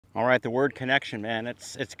All right, the word connection, man,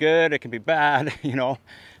 it's good, it can be bad, you know.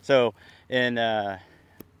 So in the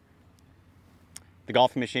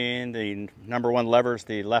golfing machine, the number one lever is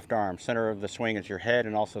the left arm. Center of the swing is your head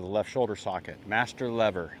and also the left shoulder socket. Master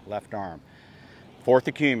lever, left arm. Fourth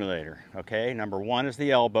accumulator, okay? Number one is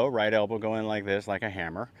the elbow, right elbow going like this, like a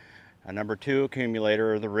hammer. Number two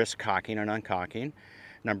accumulator are the wrist cocking and uncocking.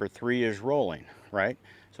 Number three is rolling, right?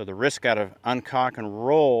 So the wrist got to uncock and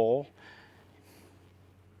roll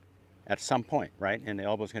at some point, right? And the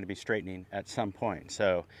elbow is going to be straightening at some point.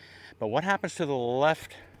 So, but what happens to the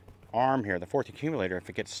left arm here, the fourth accumulator, if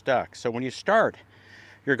it gets stuck? So when you start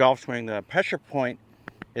your golf swing, the pressure point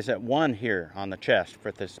is at 1 here on the chest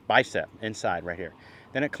for this bicep inside right here.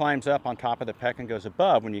 Then it climbs up on top of the pec and goes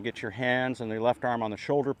above when you get your hands and the left arm on the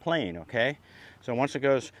shoulder plane, okay? So once it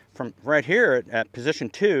goes from right here at position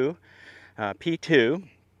 2, P2,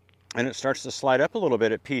 and it starts to slide up a little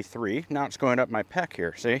bit at P3. Now it's going up my pec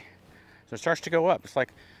here, see? So it starts to go up. It's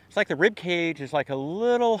like the rib cage is like a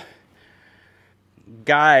little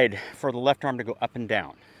guide for the left arm to go up and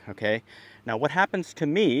down, okay? Now what happens to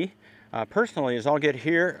me personally is I'll get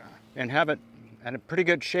here and have it in a pretty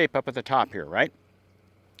good shape up at the top here, right?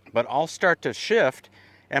 But I'll start to shift,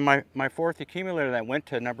 and my fourth accumulator that went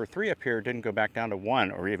to number 3 up here didn't go back down to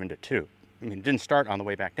 1 or even to 2. I mean, it didn't start on the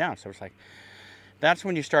way back down. So it's like, that's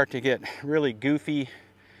when you start to get really goofy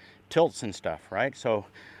tilts and stuff, right? So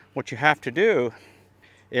what you have to do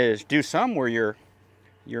is do some where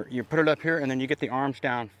you put it up here and then you get the arms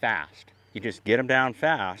down fast. You just get them down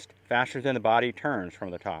fast, faster than the body turns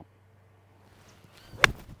from the top.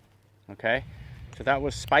 Okay, so that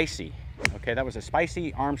was spicy. Okay, that was a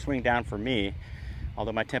spicy arm swing down for me,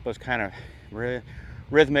 although my tempo is kind of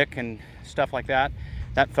rhythmic and stuff like that.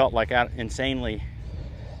 That felt like insanely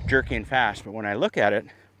jerky and fast, but when I look at it,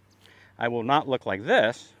 I will not look like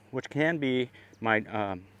this, which can be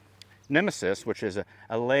my nemesis, which is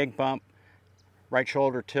a leg bump, right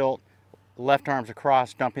shoulder tilt, left arms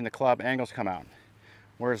across, dumping the club, angles come out.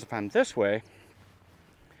 Whereas if I'm this way,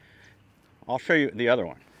 I'll show you the other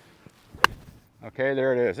one. Okay,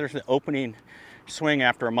 there it is. There's the opening swing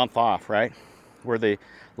after a month off, right? Where the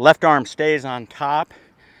left arm stays on top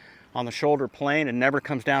on the shoulder plane and never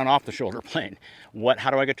comes down off the shoulder plane. How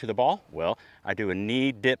do I get to the ball? Well, I do a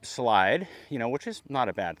knee dip slide, you know, which is not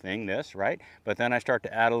a bad thing, this, right? But then I start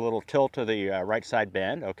to add a little tilt to the right side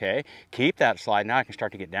bend, okay? Keep that slide, now I can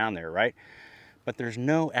start to get down there, right? But there's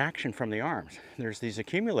no action from the arms. There's these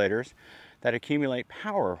accumulators that accumulate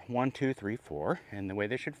power, 1, 2, 3, 4, and the way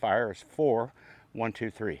they should fire is 4, 1, 2,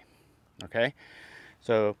 3, okay?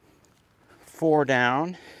 So 4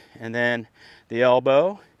 down, and then the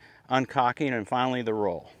elbow, uncocking, and finally the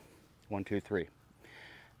roll. 1, 2, 3.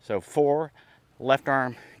 So 4, left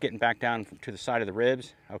arm getting back down to the side of the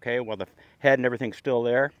ribs, okay, while the head and everything's still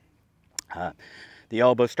there. The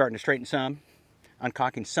elbow's starting to straighten some,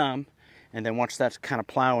 uncocking some, and then once that's kind of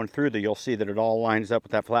plowing through you'll see that it all lines up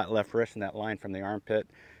with that flat left wrist and that line from the armpit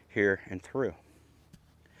here and through.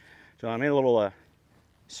 So I made a little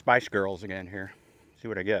Spice Girls again here. See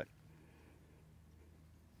what I get.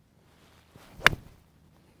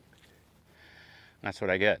 That's what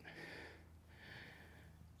I get.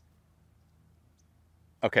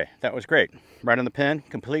 Okay, that was great. Right on the pin,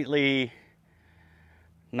 completely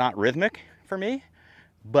not rhythmic for me,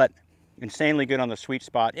 but insanely good on the sweet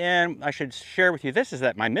spot. And I should share with you this, is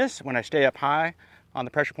that my miss when I stay up high on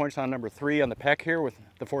the pressure points on number 3 on the pec here with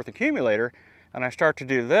the fourth accumulator, and I start to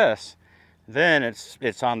do this, then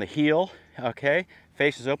it's on the heel, okay?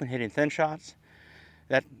 Face is open, hitting thin shots.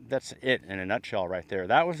 That's it in a nutshell right there.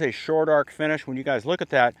 That was a short arc finish. When you guys look at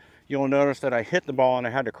that, you'll notice that I hit the ball and I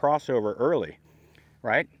had to cross over early,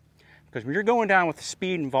 right? Because when you're going down with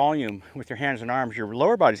speed and volume with your hands and arms, your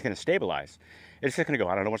lower body's going to stabilize. It's just going to go,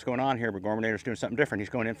 I don't know what's going on here, but Gorminator's doing something different. He's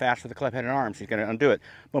going in fast with the club head and arms. He's going to undo it.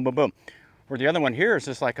 Boom, boom, boom. Where the other one here is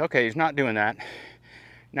just like, okay, he's not doing that.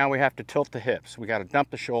 Now we have to tilt the hips. We got to dump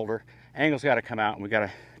the shoulder. Angle's got to come out, and we got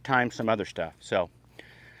to time some other stuff. So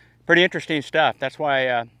pretty interesting stuff. That's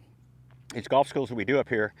why these golf schools that we do up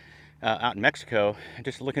here out in Mexico,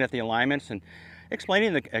 just looking at the alignments and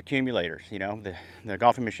explaining the accumulators, you know, the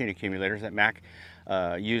golfing machine accumulators that Mac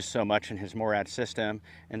used so much in his MORAD system,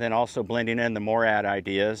 and then also blending in the MORAD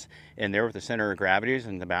ideas in there with the center of gravities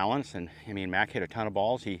and the balance. And I mean, Mac hit a ton of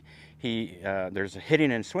balls. There's a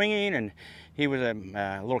hitting and swinging, and he was a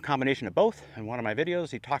little combination of both. In one of my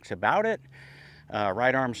videos, he talks about it.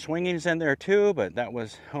 Right arm swinging's in there too, but that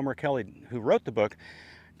was Homer Kelly, who wrote the book,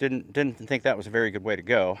 didn't think that was a very good way to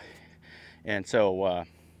go. And so,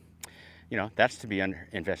 you know, that's to be under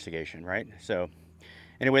investigation, right? So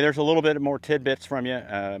anyway, there's a little bit more tidbits from you.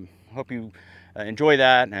 Hope you enjoy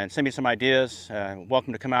that and send me some ideas.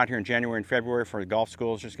 Welcome to come out here in January and February for the golf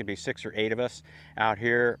schools. There's going to be 6 or 8 of us out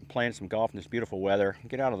here playing some golf in this beautiful weather.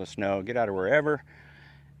 Get out of the snow, get out of wherever,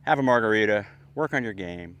 have a margarita, work on your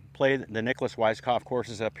game. Play the Nicholas Weiskopf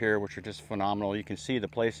courses up here, which are just phenomenal. You can see the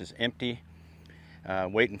place is empty,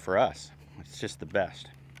 waiting for us. It's just the best.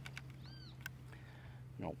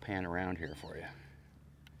 I'll pan around here for you.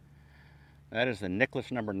 That is the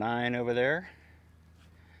Nicholas number 9 over there.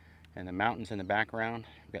 And the mountains in the background.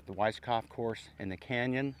 We've got the Weiskopf course in the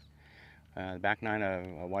canyon. The back 9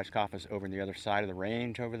 of Weiskopf is over on the other side of the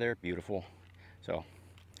range over there. Beautiful. So,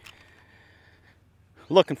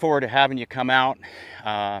 looking forward to having you come out.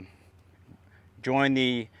 Join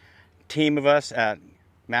the team of us at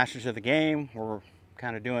Masters of the Game. We're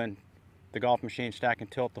kind of doing the golf machine stack and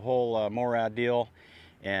tilt, the whole MORAD deal.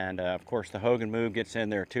 And of course the Hogan move gets in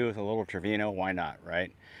there too with a little Trevino. Why not,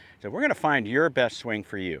 right? So we're going to find your best swing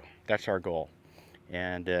for you. That's our goal.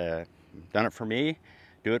 And done it for me,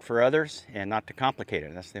 do it for others, and not to complicate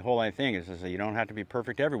it. That's the whole thing is that you don't have to be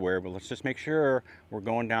perfect everywhere, but let's just make sure we're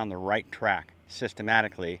going down the right track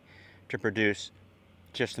systematically to produce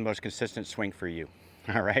just the most consistent swing for you.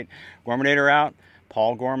 All right, Gormanator out,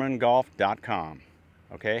 paulgormangolf.com.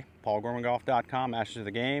 Okay, paulgormangolf.com, Masters of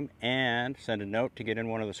the Game, and send a note to get in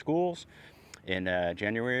one of the schools in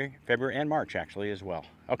January, February, and March actually as well.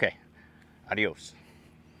 Okay, adios.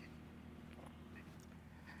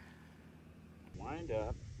 Wind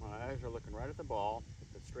up, my eyes are looking right at the ball,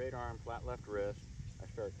 with the straight arm, flat left wrist.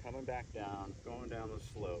 I start coming back down, going down the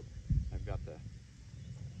slope. I've got the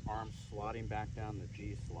arm slotting back down the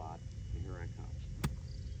G slot, and here I come.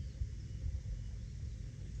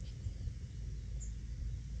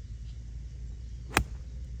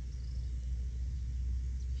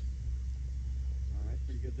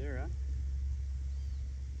 Pretty good there, huh?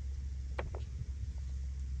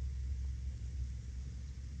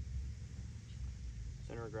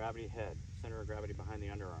 Center of gravity head, center of gravity behind the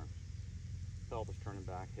underarms. Pelvis turning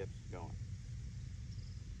back, hips going.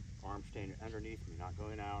 Arms staying underneath me, not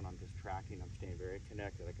going out. I'm just tracking, I'm staying very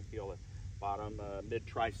connected. I can feel the bottom mid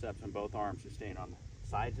triceps on both arms just staying on the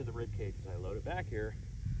sides of the rib cage as I load it back here.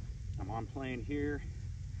 I'm on plane here,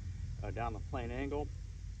 down the plane angle.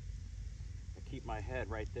 I keep my head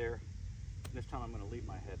right there. This time I'm going to leave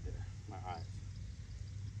my head there, my eyes.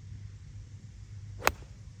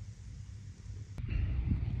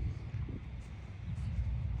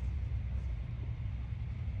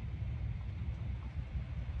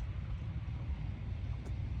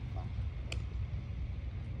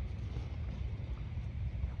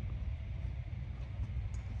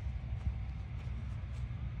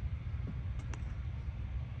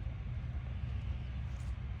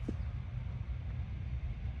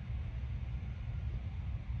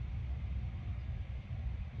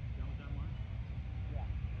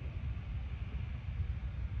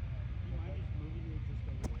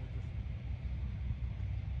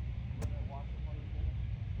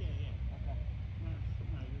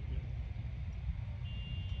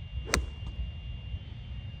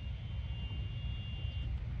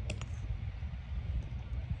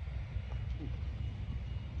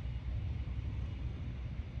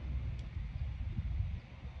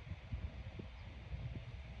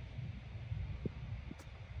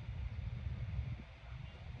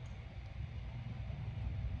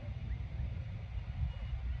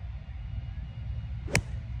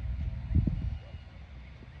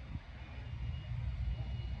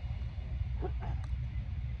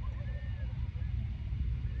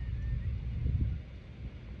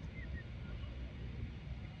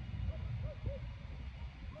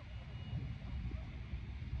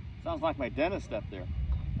 Sounds like my dentist up there.